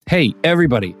Hey,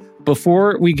 everybody.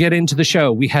 Before we get into the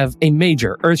show, we have a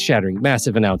major, earth-shattering,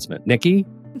 massive announcement. Nikki?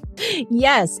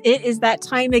 Yes, it is that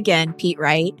time again, Pete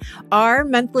Wright. Our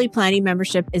monthly planning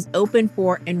membership is open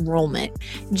for enrollment.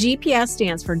 GPS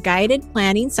stands for Guided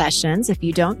Planning Sessions, if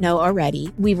you don't know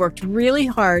already. We've worked really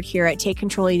hard here at Take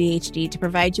Control ADHD to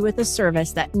provide you with a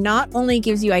service that not only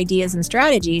gives you ideas and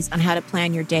strategies on how to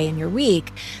plan your day and your week,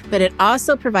 but it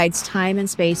also provides time and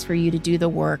space for you to do the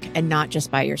work, and not just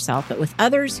by yourself, but with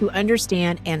others who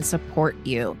understand and support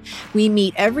you. We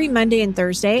meet every Monday and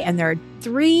Thursday, and there are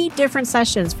 3 different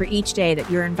sessions for each day that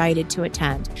you're invited to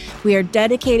attend. We are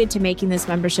dedicated to making this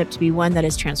membership to be one that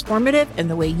is transformative in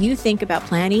the way you think about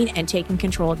planning and taking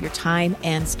control of your time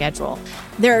and schedule.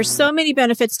 There are so many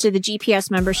benefits to the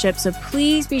GPS membership, so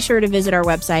please be sure to visit our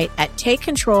website at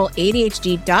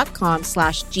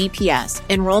takecontroladhd.com/GPS.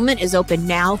 Enrollment is open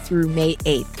now through May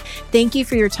 8th. Thank you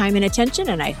for your time and attention,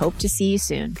 and I hope to see you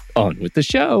soon. On with the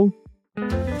show.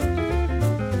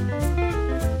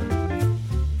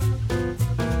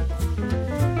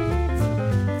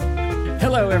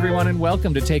 Hello, everyone, and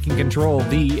welcome to Taking Control,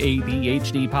 the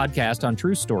ADHD podcast on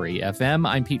True Story FM.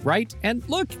 I'm Pete Wright, and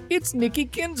look, it's Nikki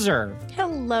Kinzer.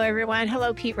 Hello, everyone.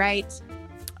 Hello, Pete Wright.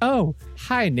 Oh,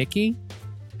 hi, Nikki.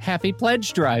 Happy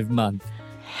Pledge Drive Month.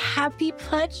 Happy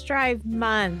Pledge Drive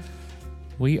Month.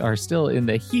 We are still in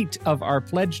the heat of our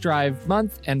Pledge Drive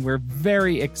Month, and we're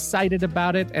very excited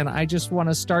about it. And I just want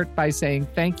to start by saying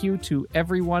thank you to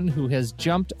everyone who has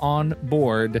jumped on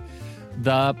board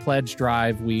the Pledge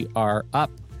Drive. We are up.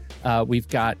 We've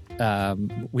got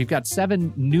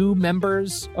 7 new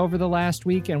members over the last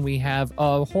week, and we have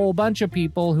a whole bunch of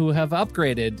people who have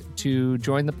upgraded to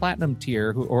join the Platinum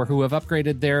tier, who have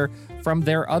upgraded from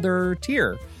their other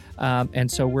tier. And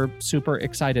so we're super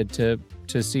excited to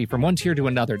see from one tier to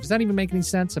another. Does that even make any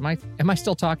sense? Am I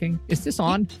still talking? Is this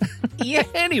on? Yeah.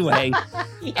 Anyway,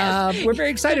 Yes. we're very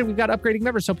excited. We've got upgrading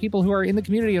members, so people who are in the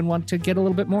community and want to get a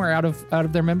little bit more out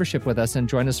of their membership with us and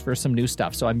join us for some new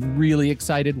stuff. So I'm really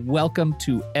excited. Welcome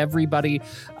to everybody,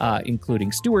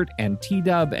 including Stuart and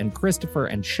T-Dub and Christopher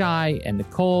and Shai and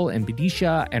Nicole and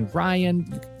Bidisha and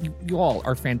Ryan. You all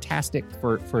are fantastic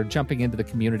for jumping into the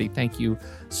community. Thank you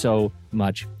so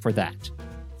much for that.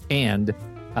 And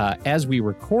as we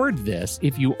record this,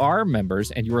 if you are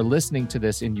members and you are listening to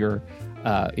this in your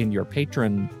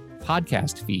patron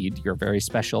podcast feed, your very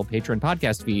special patron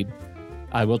podcast feed,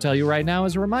 I will tell you right now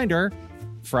as a reminder,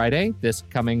 this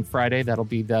coming Friday, that'll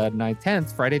be the 9th,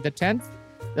 10th, Friday the 10th,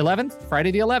 11th,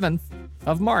 Friday the 11th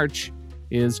of March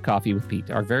is Coffee with Pete,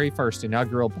 our very first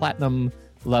inaugural platinum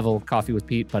level Coffee with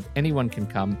Pete, but anyone can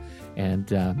come. And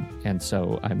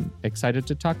so I'm excited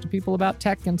to talk to people about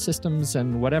tech and systems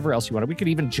and whatever else you want. We could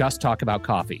even just talk about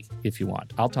coffee if you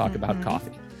want. I'll talk about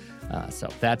coffee. So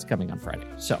that's coming on Friday.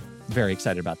 So very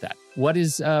excited about that. What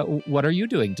are you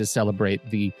doing to celebrate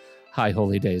the high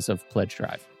holy days of Pledge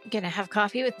Drive? Gonna have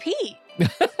coffee with Pete.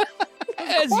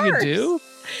 As you do.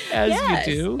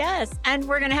 Yes. And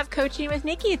we're gonna have coaching with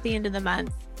Nikki at the end of the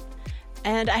month.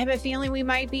 And I have a feeling we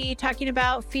might be talking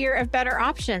about fear of better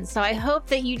options. So I hope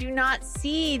that you do not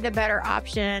see the better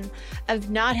option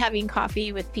of not having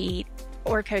coffee with Pete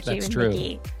or coaching with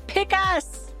Nikki. Pick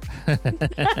us.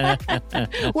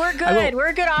 We're good. We're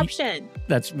a good option.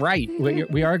 That's right.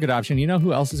 We are a good option. You know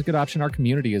who else is a good option? Our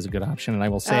community is a good option. And I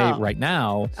will say right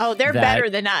now. Oh, they're better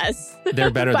than us. They're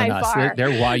better than us. Far.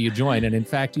 They're why you join. And in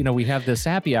fact, we have this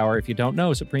happy hour. If you don't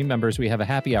know, Supreme members, we have a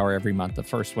happy hour every month, the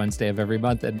first Wednesday of every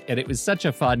month. And it was such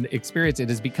a fun experience. It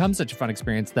has become such a fun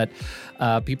experience that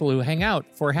people who hang out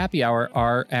for happy hour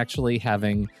are actually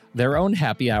having their own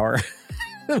happy hour.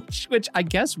 Which I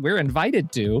guess we're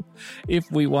invited to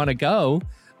if we want to go.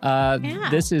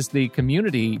 This is the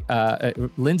community.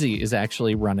 Lindsay is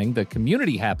actually running the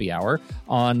community happy hour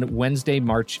on Wednesday,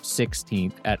 March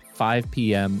 16th at 5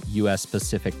 p.m. U.S.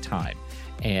 Pacific time.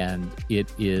 And it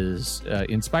is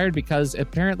inspired because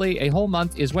apparently a whole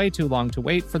month is way too long to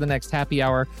wait for the next happy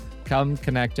hour. Come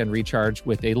connect and recharge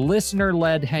with a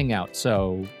listener-led hangout.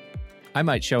 So I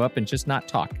might show up and just not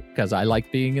talk because I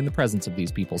like being in the presence of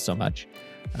these people so much.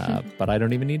 But I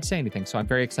don't even need to say anything. So I'm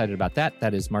very excited about that.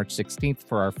 That is March 16th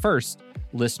for our first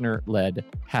listener-led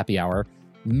happy hour.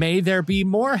 May there be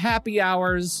more happy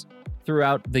hours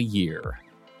throughout the year.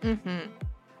 Mm-hmm.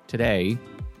 Today,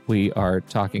 we are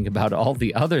talking about all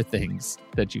the other things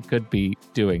that you could be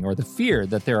doing, or the fear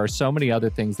that there are so many other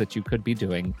things that you could be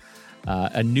doing.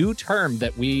 A new term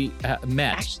that we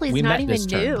met. Actually, it's we not met even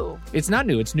new. It's not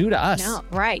new. It's new to us. No,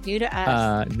 right. New to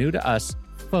us. New to us.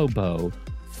 FOBO.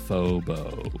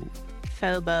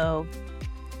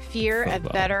 Fear of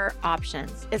better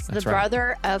options. It's That's the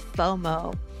brother of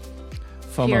FOMO.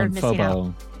 FOMO and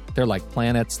FOBO. They're like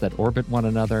planets that orbit one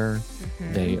another.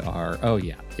 Mm-hmm. They are,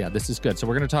 yeah, this is good. So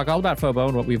we're going to talk all about FOBO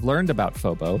and what we've learned about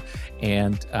FOBO.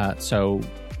 And so,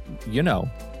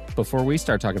 before we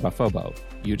start talking about FOBO,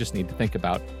 you just need to think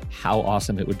about how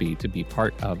awesome it would be to be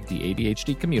part of the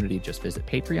ADHD community. Just visit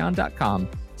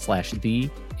patreon.com/the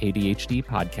ADHD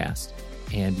podcast.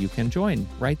 And you can join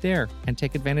right there and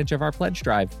take advantage of our pledge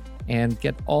drive and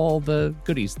get all the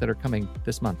goodies that are coming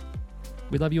this month.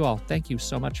 We love you all. Thank you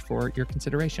so much for your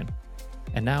consideration.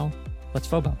 And now, let's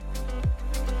FOBO.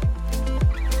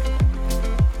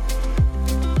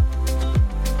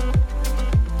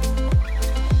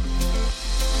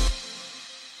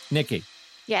 Nikki.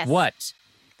 Yes. What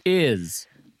is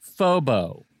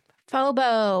FOBO?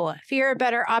 FOBO, fear of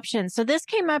better options. So this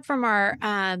came up from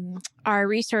our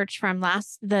research from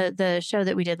the show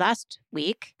that we did last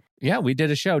week. Yeah, we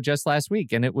did a show just last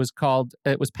week, and it was PACT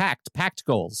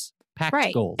Goals.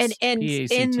 PACT Goals. And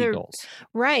PACT goals.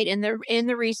 Right. In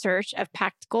the research of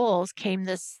PACT Goals came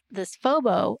this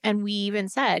FOBO, and we even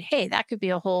said, hey, that could be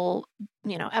a whole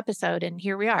episode, and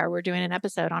here we are. We're doing an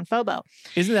episode on FOBO.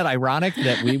 Isn't that ironic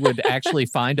that we would actually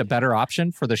find a better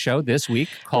option for the show this week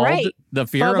called The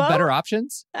Fear FOBO? of Better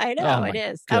Options? I know, it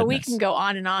is. Goodness. Oh, we can go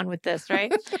on and on with this,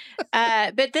 right?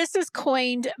 But this is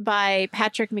coined by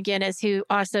Patrick McGinnis, who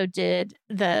also did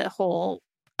the whole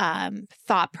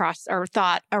thought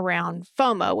around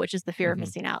FOMO, which is the fear of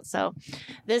missing out. So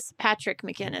this Patrick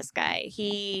McGinnis guy,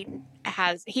 he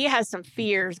has some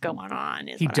fears going on.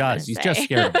 He does. He's just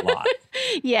scared a lot.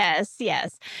 Yes.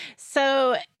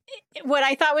 So what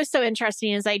I thought was so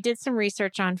interesting is I did some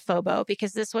research on FOBO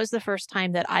because this was the first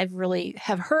time that I've really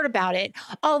have heard about it.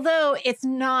 Although it's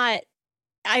not,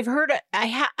 I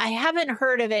haven't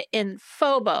heard of it in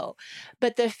FOBO,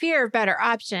 but the fear of better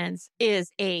options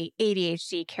is a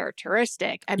ADHD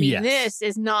characteristic. I mean, This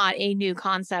is not a new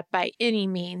concept by any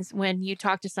means when you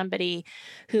talk to somebody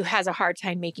who has a hard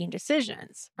time making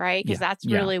decisions, right? Because that's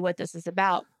really what this is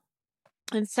about.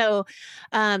 And so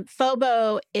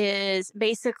FOBO is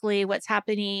basically what's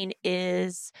happening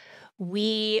is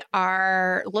we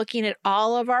are looking at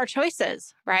all of our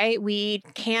choices, right? We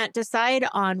can't decide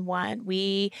on one.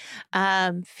 We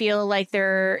feel like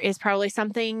there is probably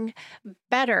something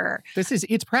better.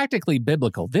 It's practically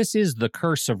biblical. This is the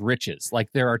curse of riches.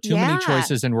 Like there are too many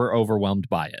choices and we're overwhelmed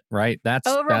by it, right? That's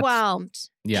overwhelmed.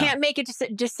 Can't make a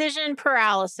decision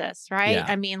paralysis, right? Yeah.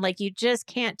 I mean, like you just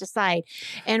can't decide.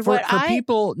 And for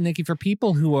people, Nikki, for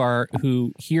people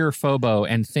who hear FOBO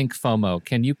and think FOMO,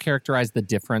 can you characterize the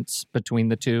difference between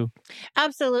the two?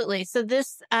 Absolutely. So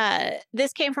this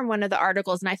came from one of the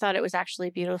articles, and I thought it was actually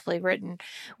beautifully written.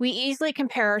 We easily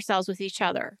compare ourselves with each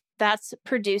other. That's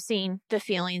producing the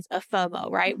feelings of FOMO,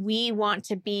 right? We want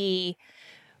to be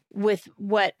with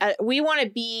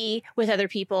other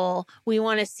people. We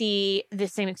want to see the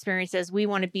same experiences. We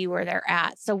want to be where they're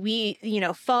at. So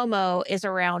FOMO is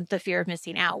around the fear of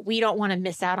missing out. We don't want to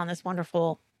miss out on this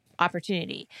wonderful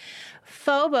opportunity.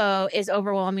 FOBO is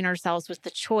overwhelming ourselves with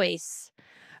the choice,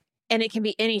 and it can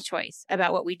be any choice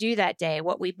about what we do that day,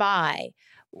 what we buy,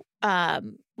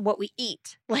 what we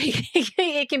eat. Like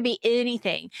it can be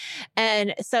anything.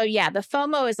 And so, the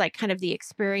FOMO is like kind of the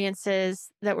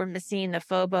experiences that we're missing. The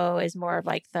FOBO is more of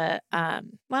like the,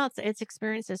 it's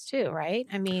experiences too, right?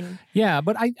 I mean,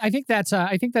 but I think that's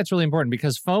really important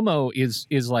because FOMO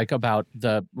is like about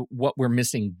what we're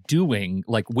missing doing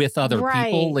like with other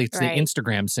people. It's the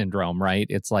Instagram syndrome, right?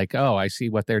 It's like, oh, I see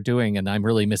what they're doing and I'm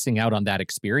really missing out on that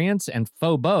experience. And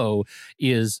FOBO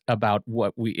is about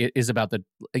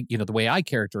the way I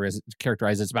characterize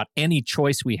it's about any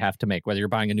choice we have to make, whether you're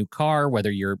buying a new car, whether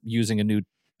you're using a new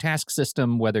task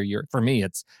system, for me,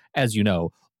 it's, as you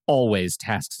know, always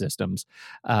task systems,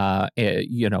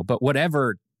 but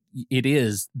whatever it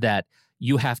is that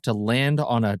you have to land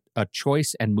on a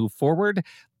choice and move forward,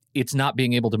 it's not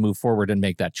being able to move forward and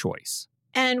make that choice.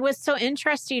 And what's so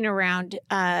interesting around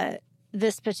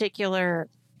this particular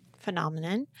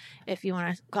phenomenon, if you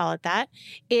want to call it that,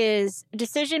 is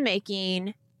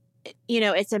decision-making.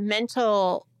 It's a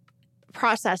mental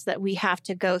process that we have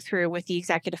to go through with the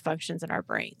executive functions in our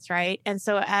brains, right? And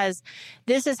so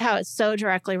this is how it's so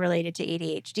directly related to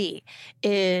ADHD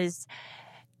is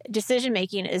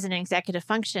decision-making is an executive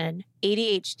function.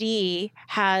 ADHD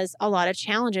has a lot of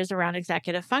challenges around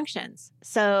executive functions.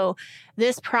 So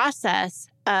this process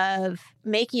of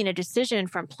making a decision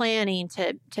from planning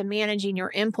to managing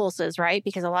your impulses, right?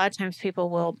 Because a lot of times people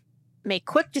will make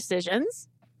quick decisions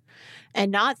and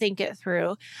not think it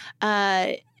through.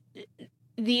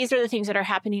 These are the things that are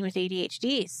happening with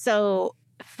ADHD. So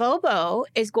FOBO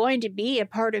is going to be a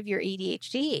part of your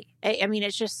ADHD. I mean,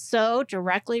 it's just so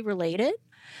directly related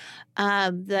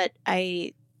that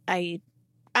I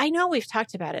know we've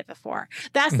talked about it before.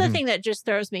 That's the thing that just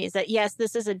throws me, is that yes,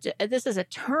 this is a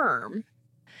term,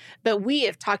 but we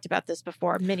have talked about this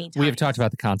before many times. We have talked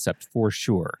about the concept for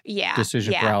sure. Yeah.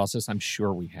 Decision paralysis, I'm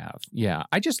sure we have. Yeah.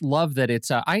 I just love that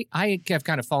it's, I have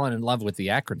kind of fallen in love with the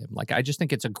acronym. Like, I just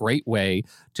think it's a great way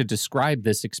to describe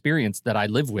this experience that I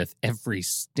live with every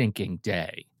stinking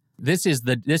day. This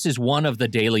is one of the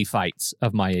daily fights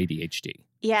of my ADHD.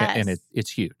 Yes. And it's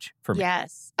huge for me.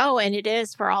 Yes. Oh, and it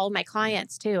is for all of my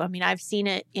clients too. I mean, I've seen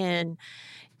it in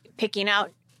picking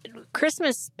out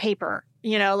Christmas paper,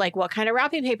 like what kind of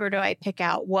wrapping paper do I pick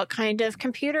out? What kind of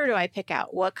computer do I pick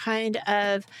out? What kind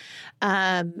of,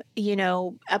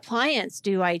 appliance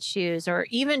do I choose? Or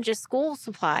even just school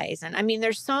supplies. And I mean,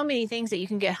 there's so many things that you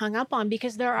can get hung up on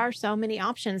because there are so many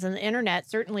options, and the internet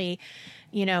certainly,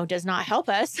 does not help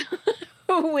us.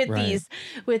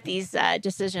 with these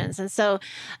decisions. And so,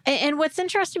 and what's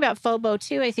interesting about FOBO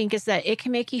too, I think, is that it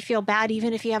can make you feel bad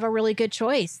even if you have a really good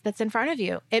choice that's in front of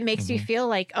you. It makes you feel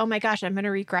like, oh my gosh, I'm going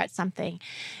to regret something.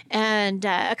 And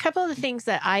a couple of the things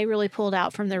that I really pulled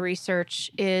out from the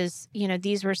research is,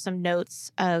 these were some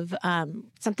notes of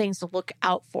some things to look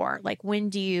out for. Like, when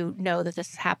do you know that this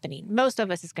is happening? Most of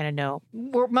us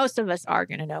are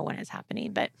going to know when it's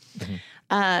happening, but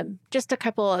just a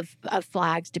couple of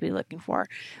flags to be looking for.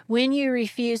 When you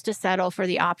refuse to settle for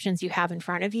the options you have in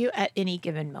front of you at any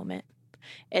given moment,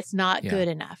 it's not good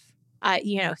enough.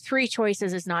 3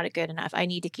 choices is not good enough. I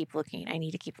need to keep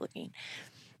looking.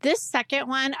 This second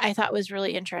one I thought was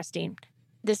really interesting.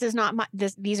 These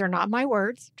are not my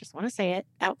words. Just want to say it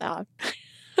out loud.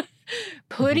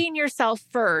 Putting yourself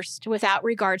first without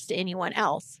regards to anyone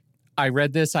else. I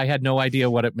read this. I had no idea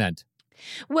what it meant.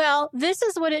 Well, this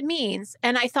is what it means.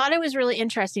 And I thought it was really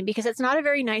interesting because it's not a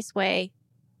very nice way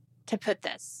to put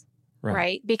this,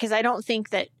 right? Because I don't think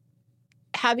that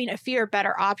having a fear of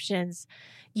better options,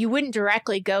 you wouldn't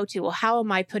directly go to, well, how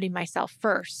am I putting myself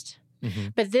first?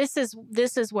 But this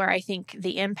is where I think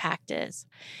the impact is.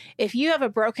 If you have a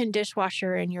broken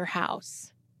dishwasher in your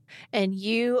house and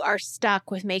you are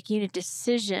stuck with making a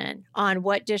decision on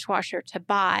what dishwasher to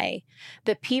buy,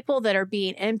 the people that are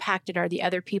being impacted are the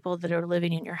other people that are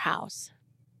living in your house.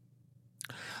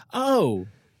 Oh.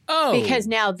 Because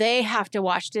now they have to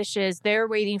wash dishes. They're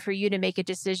waiting for you to make a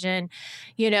decision,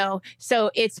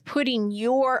 So it's putting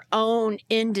your own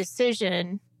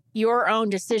indecision, your own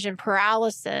decision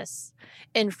paralysis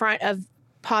in front of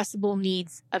possible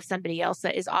needs of somebody else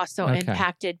that is also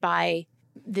impacted by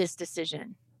this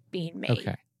decision being made.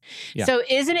 Okay. Yeah. So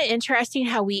isn't it interesting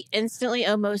how we instantly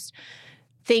almost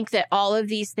think that all of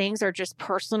these things are just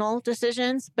personal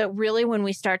decisions, but really when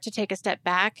we start to take a step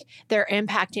back, they're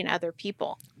impacting other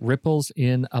people. Ripples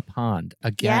in a pond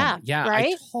again. Yeah,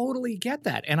 right? I totally get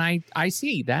that. And I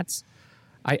see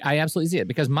I absolutely see it,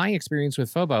 because my experience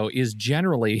with FOBO is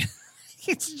generally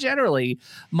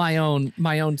my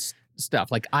own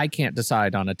stuff. Like, I can't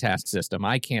decide on a task system.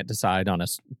 I can't decide on a,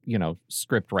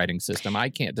 script writing system. I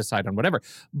can't decide on whatever.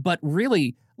 But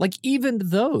really, like, even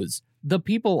those, the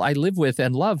people I live with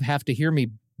and love have to hear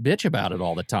me bitch about it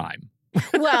all the time.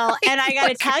 Well, and I got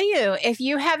to tell you, if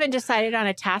you haven't decided on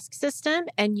a task system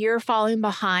and you're falling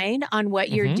behind on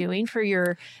what you're doing for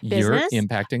your business, you're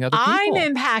impacting other people. I'm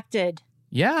impacted.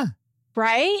 Yeah.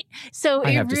 Right? So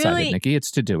I have decided, Nikki, it's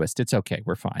Todoist. It's okay.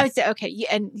 We're fine. Oh, so, okay.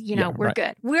 And, we're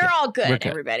good. We're all good,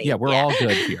 everybody. Yeah, we're all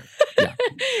good here. Yeah.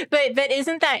 But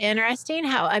isn't that interesting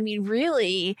how,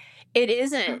 really, it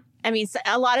isn't.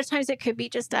 A lot of times it could be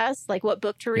just us, like what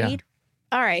book to read. Yeah.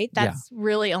 All right, that's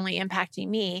really only impacting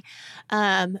me.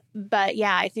 But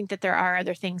yeah, I think that there are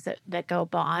other things that go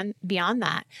beyond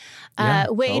that.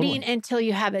 Waiting until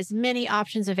you have as many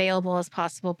options available as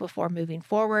possible before moving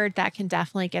forward, that can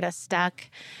definitely get us stuck.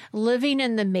 Living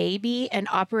in the maybe and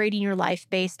operating your life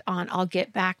based on, I'll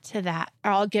get back to that,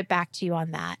 or I'll get back to you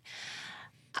on that.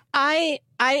 I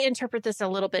interpret this a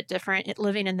little bit different.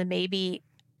 Living in the maybe,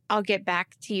 I'll get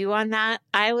back to you on that.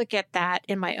 I look at that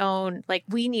in my own, like,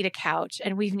 we need a couch,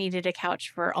 and we've needed a couch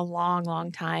for a long,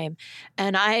 long time.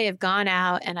 And I have gone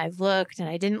out and I've looked and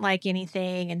I didn't like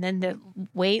anything. And then the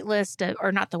wait list,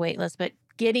 or not the wait list, but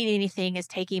getting anything is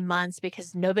taking months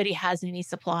because nobody has any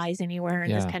supplies anywhere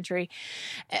in this country,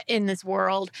 in this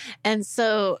world. And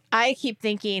so I keep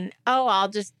thinking, I'll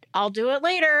do it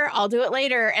later.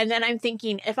 And then I'm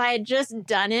thinking, if I had just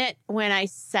done it when I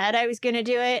said I was going to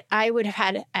do it, I would have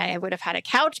had a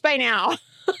couch by now.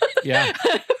 Yeah.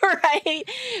 Right.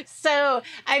 So,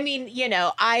 I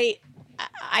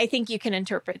think you can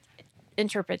interpret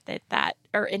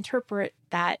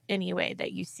that any way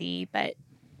that you see, but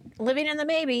living in the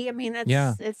maybe,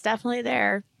 it's definitely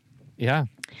there. Yeah.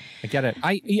 I get it.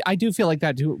 I do feel like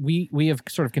that too. We have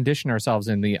sort of conditioned ourselves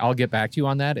in the I'll get back to you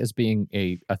on that as being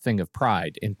a thing of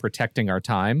pride in protecting our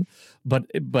time, but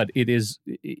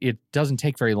it doesn't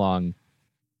take very long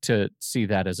to see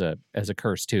that as a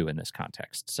curse too in this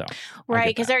context. So right,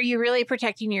 because are you really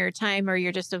protecting your time, or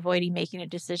you're just avoiding making a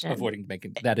decision? Avoiding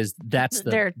making that's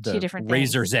the two different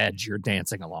razor's things. edge you're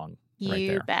dancing along. Right You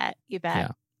there. bet. You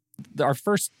bet. Yeah. Our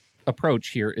first approach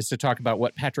here is to talk about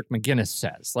what Patrick McGinnis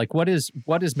says. Like, what does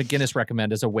McGinnis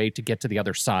recommend as a way to get to the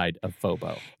other side of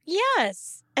FOBO?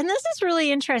 Yes. And this is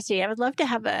really interesting. I would love to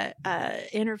have a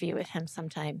interview with him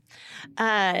sometime.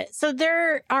 So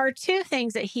there are two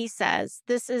things that he says.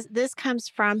 This comes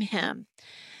from him.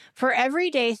 For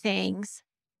everyday things,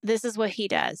 this is what he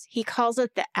does. He calls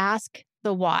it the ask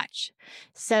the watch.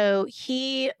 So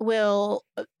he will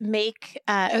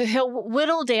he'll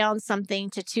whittle down something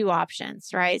to two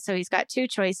options, right? So he's got two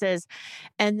choices,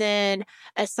 and then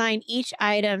assign each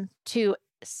item to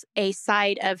a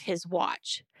side of his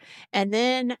watch. And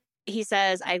then he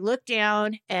says, I look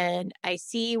down and I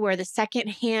see where the second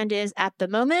hand is at the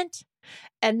moment,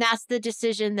 and that's the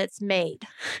decision that's made.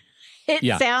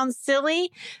 It sounds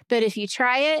silly, but if you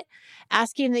try it,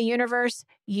 asking the universe,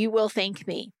 you will thank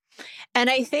me. And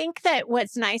I think that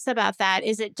what's nice about that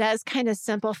is it does kind of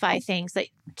simplify things.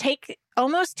 Like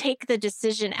almost take the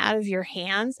decision out of your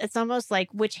hands. It's almost like,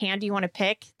 which hand do you want to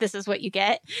pick? This is what you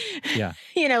get. Yeah.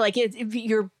 Like if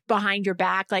you're behind your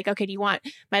back, like, okay, do you want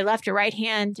my left or right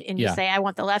hand? And you say, I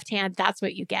want the left hand. That's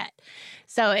what you get.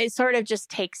 So it sort of just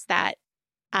takes that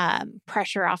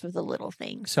pressure off of the little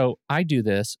things. So I do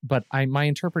this, but my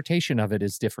interpretation of it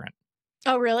is different.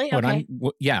 Oh, really? Okay.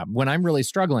 When I'm really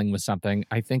struggling with something,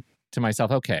 I think to myself,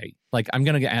 okay, like I'm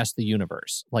going to ask the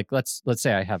universe. Like let's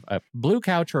say I have a blue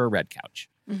couch or a red couch.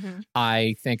 Mm-hmm.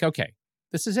 I think, okay,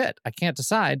 this is it. I can't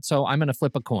decide, so I'm going to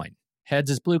flip a coin. Heads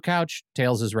is blue couch,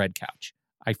 tails is red couch.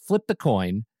 I flip the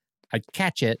coin, I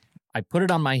catch it, I put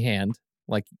it on my hand,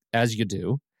 like as you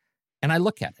do, and I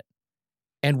look at it.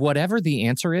 And whatever the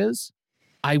answer is,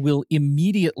 I will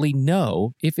immediately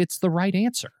know if it's the right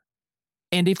answer.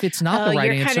 And if it's not the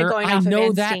right answer, I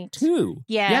know that too.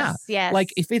 Yes.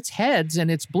 Like if it's heads and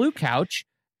it's blue couch,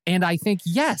 and I think,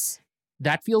 yes,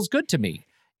 that feels good to me.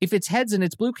 If it's heads and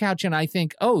it's blue couch and I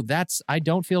think, oh, I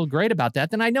don't feel great about that,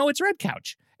 then I know it's red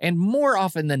couch. And more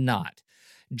often than not,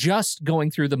 just going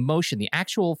through the motion, the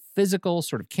actual physical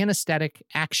sort of kinesthetic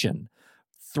action,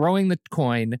 throwing the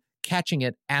coin, catching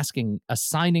it,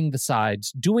 assigning the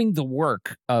sides, doing the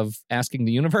work of asking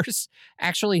the universe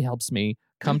actually helps me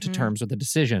come to terms with a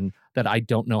decision that I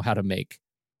don't know how to make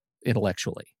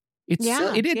intellectually. It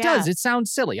does. It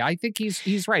sounds silly. I think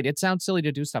he's right. It sounds silly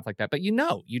to do stuff like that, but you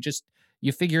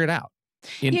figure it out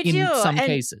in some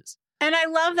cases. And I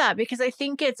love that because I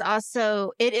think it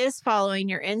is following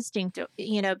your instinct,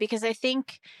 because I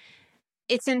think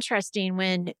it's interesting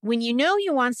when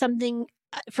you want something.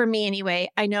 For me anyway,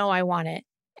 I know I want it.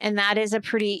 And that is a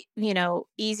pretty,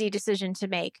 easy decision to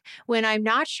make. When I'm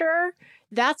not sure,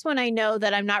 that's when I know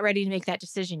that I'm not ready to make that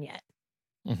decision yet.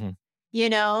 Mm-hmm.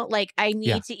 Like I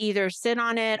need to either sit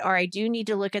on it or I do need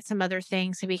to look at some other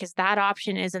things because that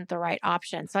option isn't the right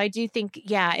option. So I do think,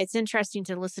 it's interesting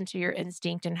to listen to your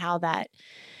instinct and how that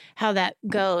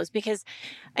goes, because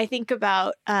I think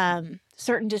about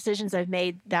certain decisions I've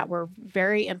made that were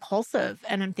very impulsive,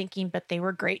 and I'm thinking, but they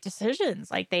were great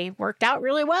decisions. Like they worked out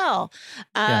really well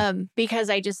because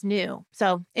I just knew.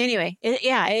 So anyway, it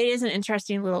is an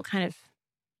interesting little kind of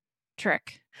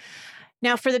trick.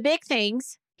 Now, for the big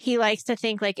things, he likes to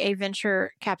think like a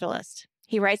venture capitalist.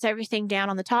 He writes everything down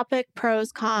on the topic,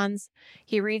 pros, cons.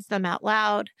 He reads them out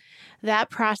loud. That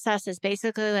process is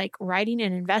basically like writing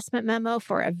an investment memo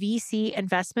for a VC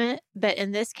investment. But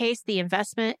in this case, the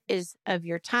investment is of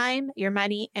your time, your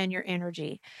money, and your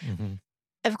energy. Mm-hmm.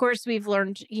 Of course, we've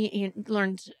learned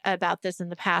about this in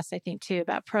the past, I think, too,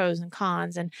 about pros and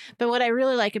cons. But what I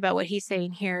really like about what he's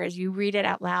saying here is you read it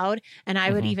out loud. And I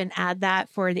would even add that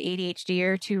for the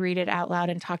ADHDer to read it out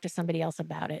loud and talk to somebody else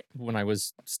about it. When I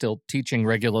was still teaching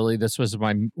regularly, this was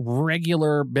my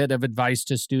regular bit of advice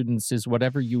to students is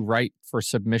whatever you write for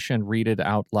submission, read it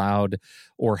out loud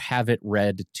or have it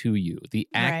read to you. The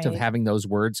act of having those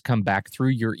words come back through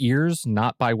your ears,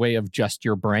 not by way of just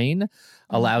your brain,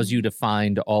 allows you to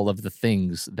find all of the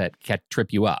things that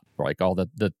trip you up, like all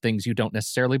the things you don't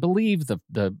necessarily believe,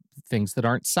 the things that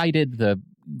aren't cited, the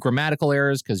grammatical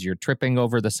errors because you're tripping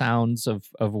over the sounds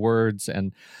of words,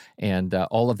 and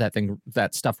all of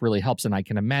that stuff really helps. And I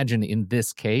can imagine in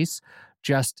this case,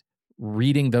 just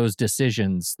reading those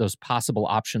decisions, those possible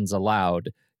options aloud,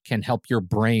 can help your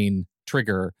brain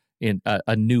trigger in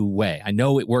a new way. I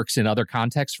know it works in other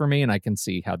contexts for me, and I can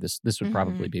see how this would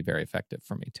probably be very effective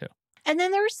for me too. And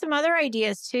then there were some other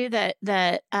ideas too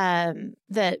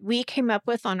that we came up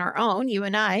with on our own, you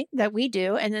and I, that we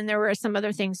do. And then there were some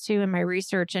other things too in my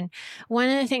research. And one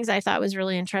of the things I thought was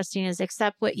really interesting is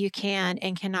accept what you can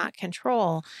and cannot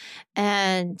control.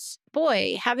 And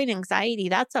boy, having anxiety,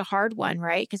 that's a hard one,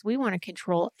 right? Because we want to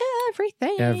control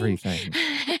everything. Everything.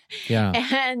 Yeah.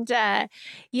 And, a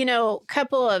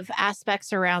couple of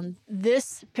aspects around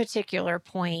this particular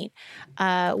point.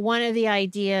 One of the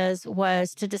ideas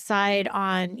was to decide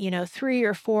on, 3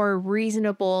 or 4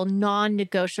 reasonable,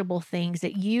 non-negotiable things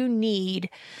that you need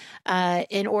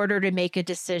in order to make a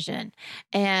decision.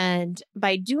 And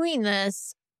by doing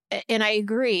this, and I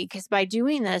agree, because by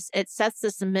doing this, it sets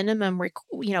this minimum,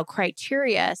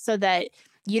 criteria so that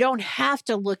you don't have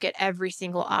to look at every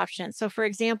single option. So, for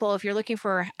example, if you're looking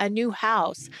for a new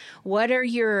house, what are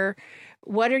your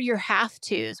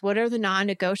have-tos? What are the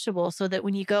non-negotiables? So that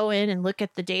when you go in and look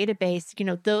at the database,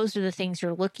 those are the things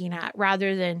you're looking at,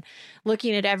 rather than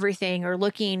looking at everything or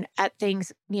looking at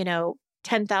things,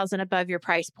 10,000 above your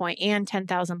price point and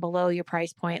 10,000 below your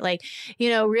price point.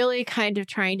 Really kind of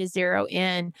trying to zero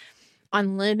in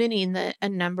on limiting a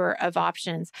number of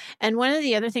options. And one of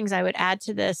the other things I would add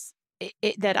to this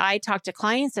that I talk to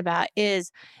clients about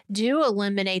is do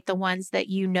eliminate the ones that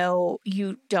you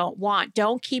don't want.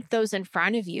 Don't keep those in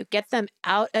front of you. Get them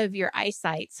out of your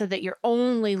eyesight so that you're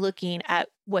only looking at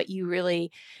what you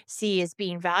really see as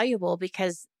being valuable,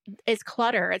 because it's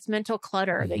clutter. It's mental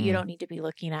clutter that you don't need to be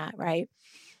looking at, right?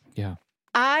 Yeah.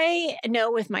 I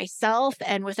know with myself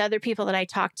and with other people that I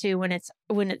talk to, when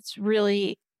it's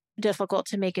really difficult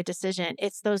to make a decision,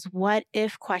 it's those what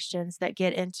if questions that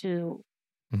get into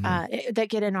that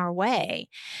get in our way.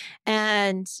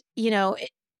 And,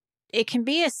 it can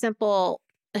be a simple,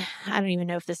 I don't even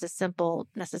know if this is simple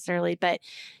necessarily, but,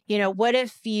 what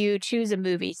if you choose a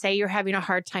movie? Say you're having a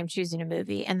hard time choosing a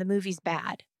movie and the movie's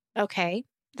bad. Okay.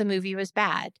 The movie was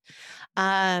bad.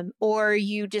 Or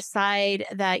you decide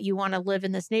that you want to live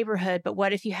in this neighborhood, but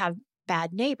what if you have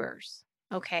bad neighbors?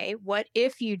 Okay. What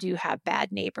if you do have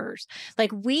bad neighbors?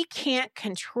 We can't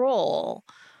control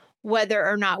whether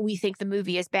or not we think the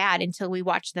movie is bad until we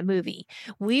watch the movie.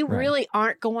 We really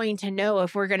aren't going to know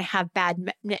if we're going to have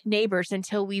bad neighbors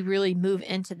until we really move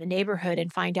into the neighborhood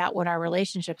and find out what our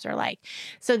relationships are like.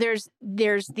 So there's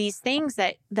these things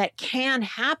that can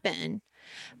happen,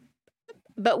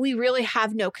 but we really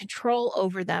have no control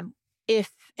over them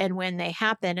if and when they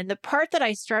happen. And the part that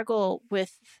I struggle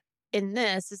with in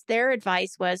this is their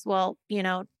advice was, well,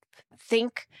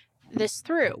 think this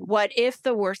through. What if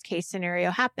the worst case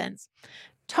scenario happens?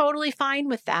 Totally fine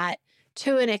with that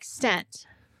to an extent.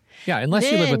 Yeah, unless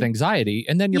you live with anxiety,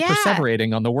 and then you're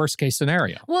perseverating on the worst case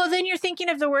scenario. Well, then you're thinking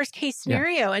of the worst case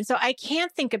scenario. Yeah. And so I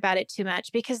can't think about it too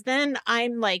much, because then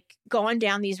I'm going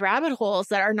down these rabbit holes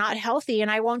that are not healthy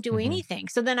and I won't do anything.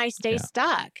 So then I stay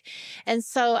stuck. And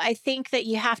so I think that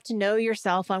you have to know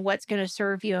yourself on what's going to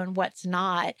serve you and what's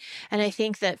not. And I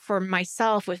think that for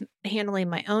myself, with handling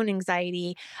my own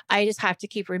anxiety, I just have to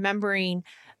keep remembering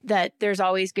that there's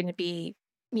always going to be,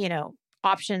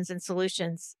 options and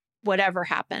solutions, whatever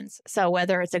happens. So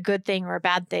whether it's a good thing or a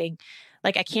bad thing,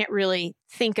 I can't really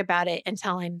think about it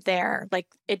until I'm there.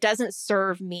 It doesn't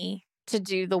serve me to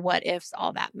do the what ifs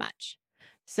all that much.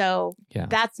 So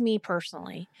that's me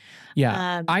personally.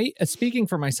 Yeah. Speaking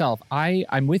for myself,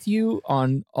 I'm with you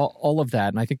on all of that.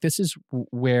 And I think this is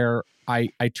where I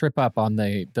trip up on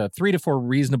the 3 to 4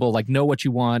 reasonable, know what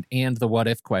you want and the what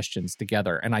if questions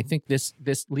together. And I think this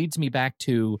leads me back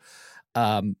to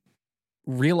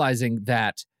realizing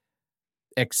that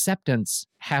acceptance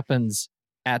happens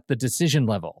at the decision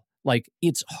level.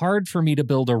 It's hard for me to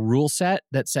build a rule set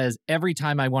that says every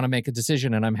time I want to make a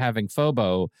decision and I'm having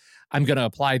FOBO, I'm going to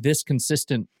apply this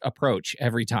consistent approach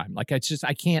every time. I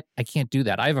can't do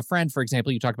that. I have a friend, for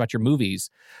example, you talk about your movies.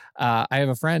 I have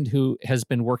a friend who has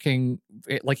been working,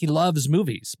 he loves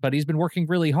movies, but he's been working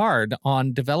really hard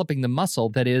on developing the muscle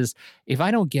that is, if I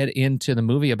don't get into the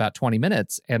movie about 20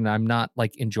 minutes and I'm not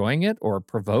enjoying it or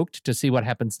provoked to see what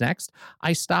happens next,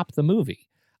 I stop the movie.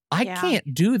 I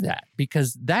can't do that,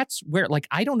 because that's where,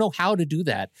 I don't know how to do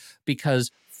that, because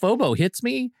FOBO hits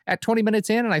me at 20 minutes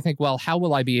in and I think, well, how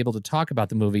will I be able to talk about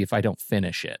the movie if I don't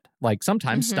finish it?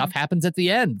 Sometimes stuff happens at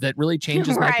the end that really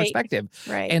changes my perspective.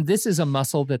 Right. And this is a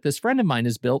muscle that this friend of mine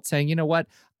has built, saying, you know what?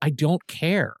 I don't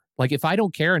care. If I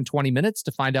don't care in 20 minutes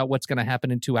to find out what's going to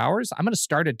happen in 2 hours, I'm going to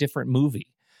start a different movie.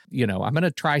 I'm going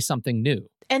to try something new.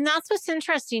 And that's what's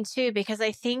interesting too, because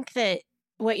I think that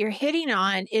what you're hitting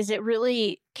on is it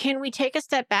really can we take a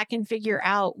step back and figure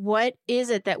out what is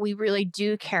it that we really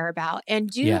do care about? And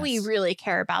do we really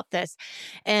care about this?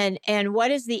 And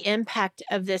what is the impact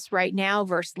of this right now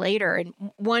versus later? And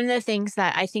one of the things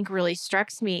that I think really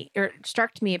struck me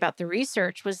about the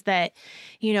research was that,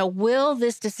 will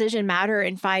this decision matter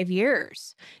in 5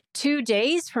 years? 2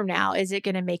 days from now, is it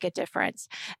going to make a difference?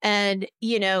 And,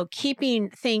 keeping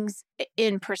things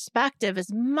in perspective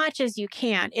as much as you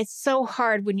can. It's so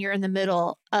hard when you're in the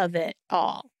middle of it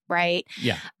all, right?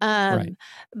 Yeah. Right.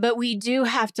 But we do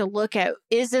have to look at,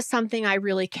 is this something I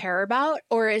really care about?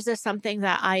 Or is this something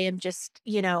that I am just,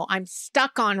 I'm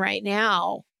stuck on right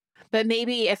now? But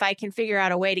maybe if I can figure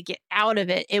out a way to get out of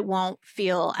it, it won't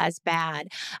feel as bad.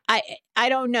 I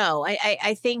don't know.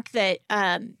 I think that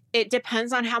it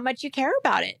depends on how much you care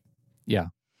about it. Yeah.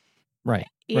 Right.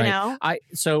 You know?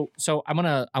 So I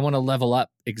want to level up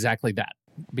exactly that,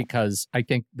 because I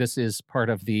think this is part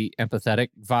of the empathetic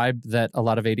vibe that a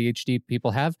lot of ADHD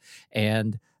people have.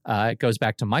 And it goes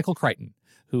back to Michael Crichton,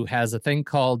 who has a thing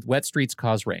called Wet Streets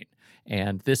Cause Rain.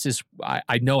 And this is,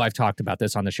 I know I've talked about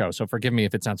this on the show, so forgive me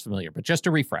if it sounds familiar, but just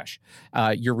to refresh,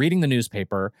 you're reading the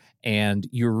newspaper and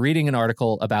you're reading an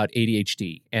article about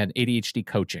ADHD and ADHD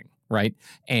coaching, right?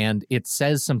 And it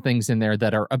says some things in there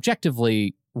that are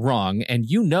objectively wrong. And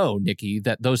Nikki,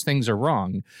 that those things are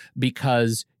wrong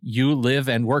because you live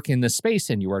and work in this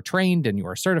space and you are trained and you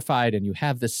are certified and you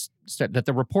have this that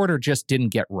the reporter just didn't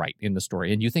get right in the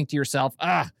story. And you think to yourself,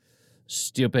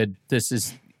 stupid, this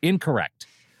is incorrect.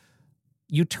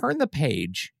 You turn the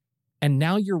page and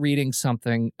now you're reading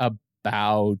something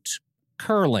about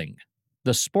curling,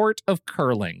 the sport of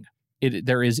curling.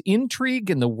 There is intrigue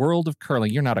in the world of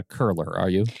curling. You're not a curler, are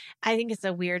you? I think it's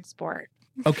a weird sport.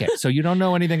 Okay, so you don't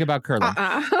know anything about curling.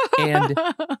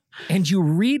 And you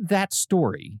read that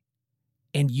story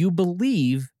and you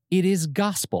believe it is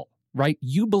gospel, right?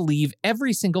 You believe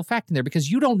every single fact in there because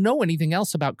you don't know anything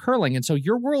else about curling. And so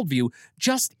your worldview,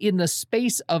 just in the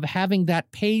space of having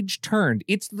that page turned,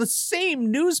 it's the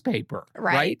same newspaper,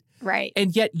 right? Right.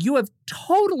 And yet you have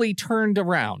totally turned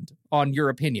around on your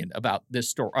opinion about this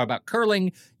story, about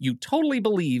curling. You totally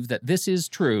believe that this is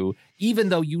true, even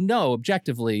though you know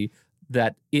objectively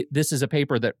that this is a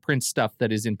paper that prints stuff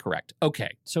that is incorrect. Okay,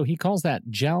 so he calls that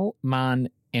Gell-Mann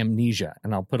amnesia,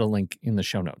 and I'll put a link in the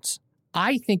show notes.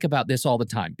 I think about this all the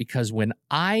time because when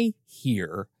I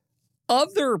hear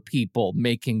other people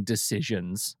making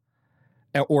decisions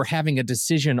or having a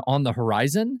decision on the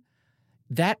horizon,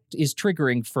 that is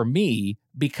triggering for me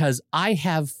because I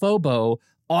have FOBO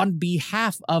on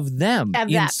behalf of them of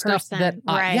in that stuff person,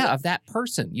 right. of that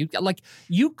person.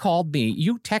 You called me,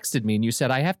 you texted me and you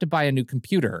said, I have to buy a new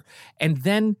computer, and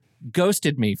then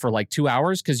ghosted me for like 2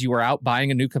 hours because you were out buying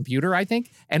a new computer, I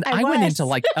think. And I went into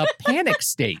like a panic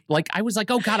state. Like I was like,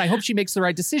 oh God, I hope she makes the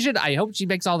right decision. I hope she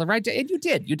makes all the right. And you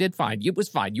did. You did fine. It was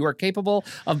fine. You are capable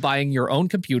of buying your own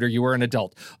computer. You were an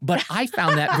adult. But I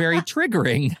found that very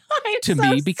triggering to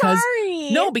me because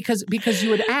because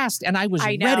you had asked and I was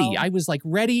ready. I was like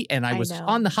ready and I was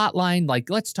on the hotline. Like,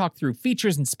 let's talk through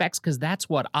features and specs because that's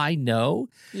what I know.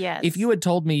 Yes. If you had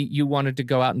told me you wanted to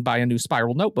go out and buy a new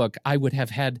Spiral notebook, I would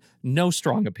have had no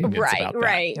strong opinions about that.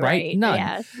 Right. None.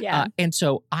 Yes, yeah. And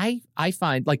so I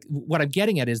find like what I'm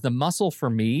getting at is the muscle for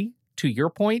me, to your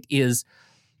point, is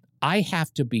I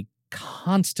have to be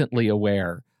constantly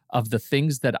aware of the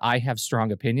things that I have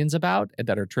strong opinions about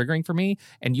that are triggering for me.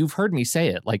 And you've heard me say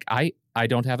it. Like I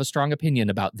don't have a strong opinion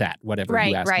about that, whatever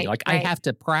you ask me. Like I have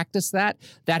to practice that.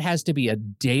 That has to be a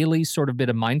daily sort of bit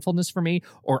of mindfulness for me,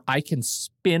 or I can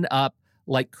spin up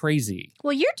like crazy.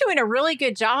 Well, you're doing a really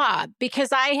good job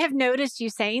because I have noticed you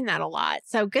saying that a lot.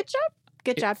 So good job.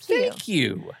 Good job to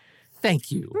you.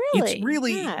 Thank you. Really? It's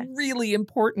really, really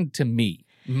important to me.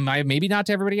 Maybe not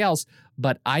to everybody else,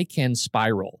 but I can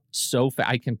spiral so fast.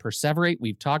 I can perseverate.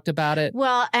 We've talked about it.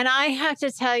 Well, and I have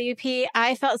to tell you, Pete,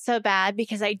 I felt so bad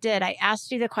because I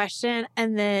asked you the question.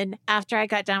 And then after I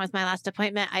got done with my last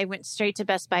appointment, I went straight to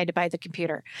Best Buy to buy the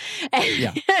computer.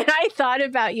 And I thought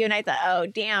about you and I thought, oh,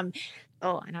 damn.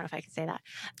 Oh, I don't know if I can say that.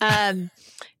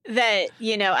 That,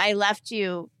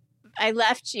 I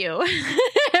left you.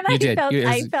 And you did.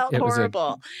 I felt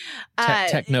horrible.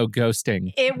 Techno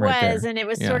ghosting. It was, and it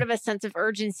was sort of a sense of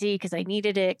urgency because I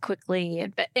needed it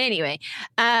quickly. But anyway,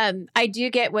 I do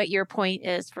get what your point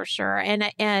is for sure.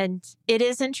 And it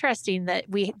is interesting that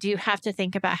we do have to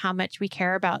think about how much we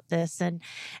care about this. And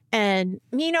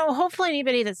hopefully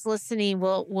anybody that's listening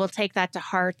will take that to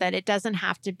heart, that it doesn't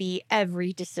have to be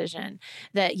every decision.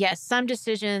 That yes, some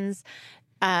decisions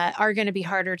are going to be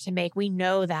harder to make. We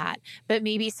know that. But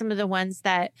maybe some of the ones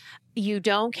that you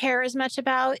don't care as much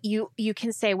about, you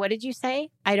can say, what did you say?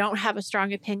 I don't have a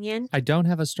strong opinion. I don't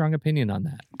have a strong opinion on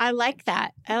that. I like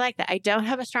that. I don't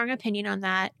have a strong opinion on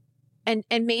that. And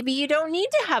maybe you don't need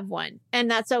to have one, and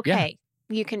that's okay.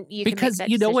 Yeah. You can because make that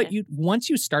you know decision. what, once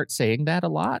you start saying that a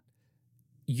lot,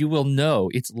 you will know.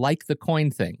 It's like the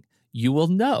coin thing. You will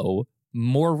know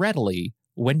more readily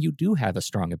when you do have a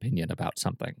strong opinion about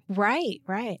something. Right.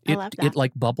 I love that. It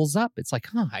like bubbles up. It's like,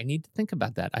 I need to think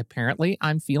about that. Apparently,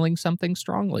 I'm feeling something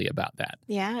strongly about that.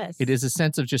 Yes. It is a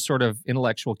sense of just sort of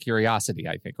intellectual curiosity,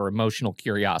 I think, or emotional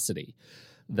curiosity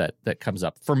that comes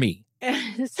up for me.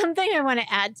 Something I want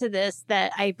to add to this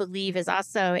that I believe is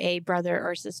also a brother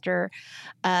or sister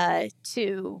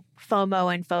to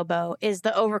FOMO and FOBO is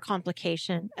the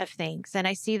overcomplication of things. And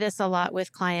I see this a lot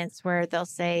with clients where they'll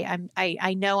say,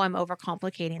 I know I'm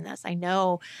overcomplicating this. I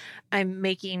know I'm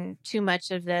making too much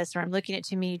of this, or I'm looking at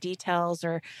too many details,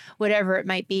 or whatever it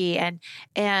might be. And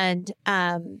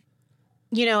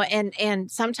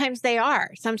sometimes they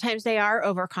are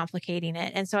overcomplicating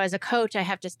it. And so as a coach, I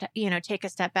have to, take a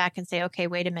step back and say, okay,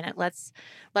 wait a minute, let's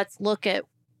look at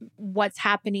what's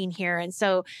happening here. And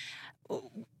so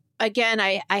again,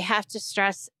 I have to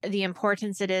stress the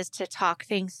importance it is to talk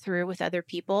things through with other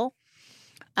people.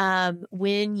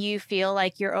 When you feel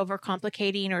like you're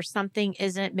overcomplicating or something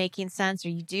isn't making sense, or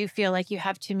you do feel like you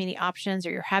have too many options,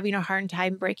 or you're having a hard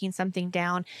time breaking something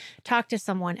down, talk to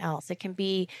someone else. It can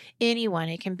be anyone.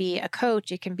 It can be a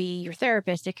coach. It can be your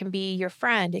therapist. It can be your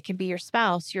friend. It can be your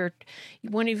spouse,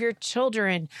 one of your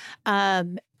children, a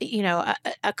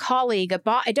colleague, a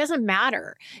boss. It doesn't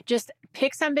matter. Just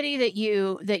pick somebody that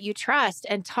you trust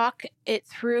and talk it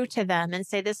through to them and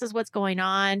say, this is what's going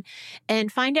on,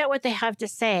 and find out what they have to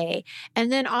say.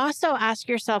 And then also ask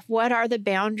yourself, what are the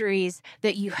boundaries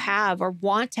that you have or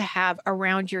want to have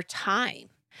around your time?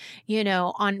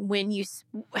 On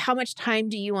how much time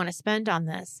do you want to spend on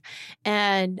this?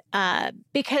 And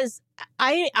because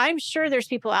I'm sure there's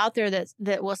people out there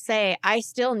that will say, I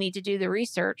still need to do the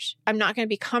research. I'm not going to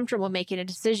be comfortable making a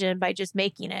decision by just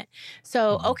making it.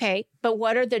 So, okay, but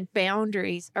what are the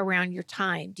boundaries around your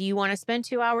time? Do you want to spend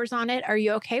 2 hours on it? Are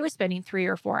you okay with spending 3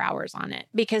 or 4 hours on it?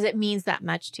 Because it means that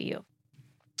much to you.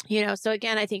 So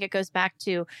again, I think it goes back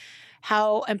to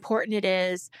how important it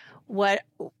is. What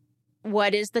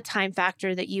is the time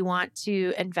factor that you want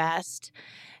to invest?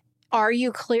 Are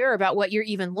you clear about what you're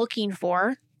even looking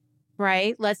for?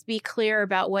 Right? Let's be clear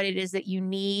about what it is that you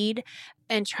need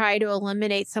and try to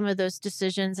eliminate some of those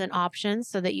decisions and options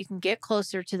so that you can get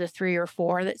closer to the 3 or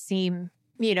 4 that seem,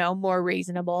 more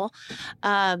reasonable.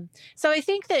 So I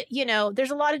think that,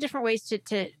 there's a lot of different ways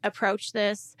to approach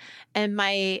this. And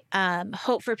my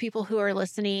hope for people who are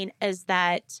listening is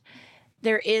that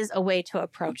there is a way to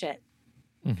approach it.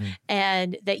 Mm-hmm.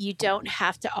 And that you don't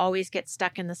have to always get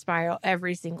stuck in the spiral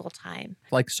every single time.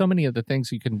 Like so many of the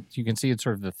things you can see it's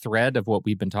sort of the thread of what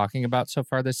we've been talking about so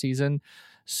far this season.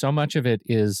 So much of it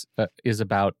is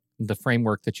about the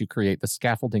framework that you create, the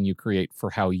scaffolding you create for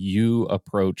how you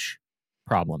approach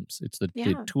problems. It's the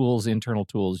tools, internal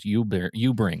tools you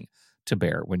bring to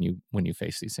bear when you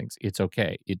face these things. It's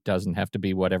okay. It doesn't have to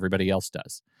be what everybody else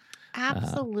does.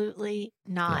 Absolutely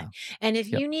not. Yeah. And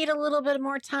if you need a little bit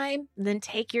more time, then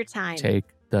take your time. Take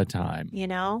the time.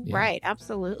 Right.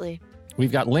 Absolutely.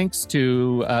 We've got links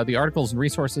to the articles and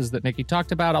resources that Nikki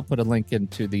talked about. I'll put a link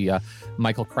into the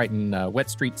Michael Crichton Wet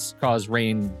Streets Cause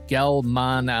Rain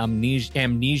Gell-Mann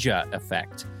amnesia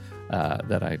effect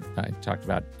that I talked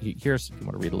about here. So if you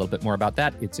want to read a little bit more about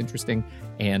that, it's interesting,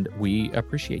 and we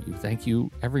appreciate you. Thank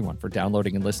you, everyone, for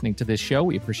downloading and listening to this show.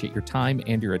 We appreciate your time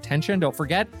and your attention. Don't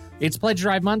forget, it's Pledge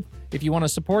Drive Month. If you want to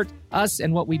support us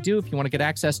and what we do, if you want to get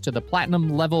access to the platinum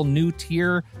level new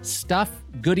tier stuff,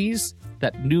 goodies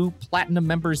that new platinum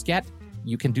members get,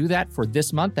 you can do that for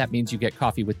this month. That means you get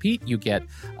Coffee with Pete. You get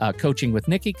Coaching with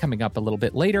Nikki coming up a little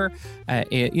bit later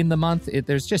in the month.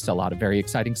 There's just a lot of very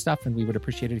exciting stuff, and we would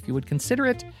appreciate it if you would consider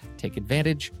it. Take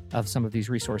advantage of some of these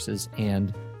resources,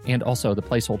 and also the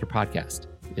Placeholder podcast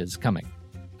is coming.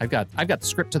 I've got the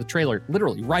script to the trailer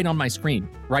literally right on my screen,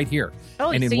 right here. Oh,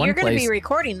 and so you're going to be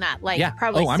recording that,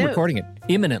 probably soon. I'm recording it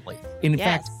imminently. In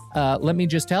fact, let me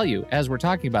just tell you, as we're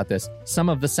talking about this, some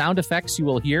of the sound effects you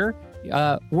will hear.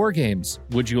 War games.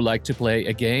 Would you like to play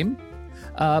a game?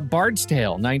 Bard's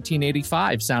Tale,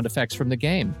 1985, sound effects from the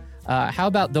game. How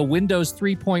about the Windows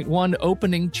 3.1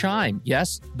 opening chime?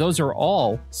 Yes, those are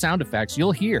all sound effects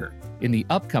you'll hear in the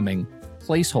upcoming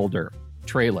Placeholder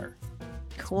trailer.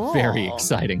 Cool. Very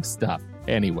exciting stuff.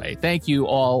 Anyway, thank you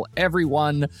all,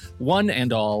 everyone, one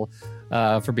and all,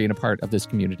 for being a part of this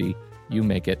community. You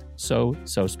make it so,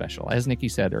 so special. As Nikki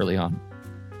said early on,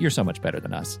 you're so much better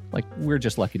than us. Like, we're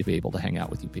just lucky to be able to hang out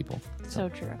with you people. So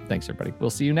true. Thanks, everybody. We'll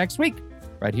see you next week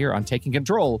right here on Taking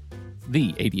Control,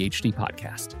 the ADHD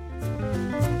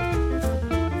podcast.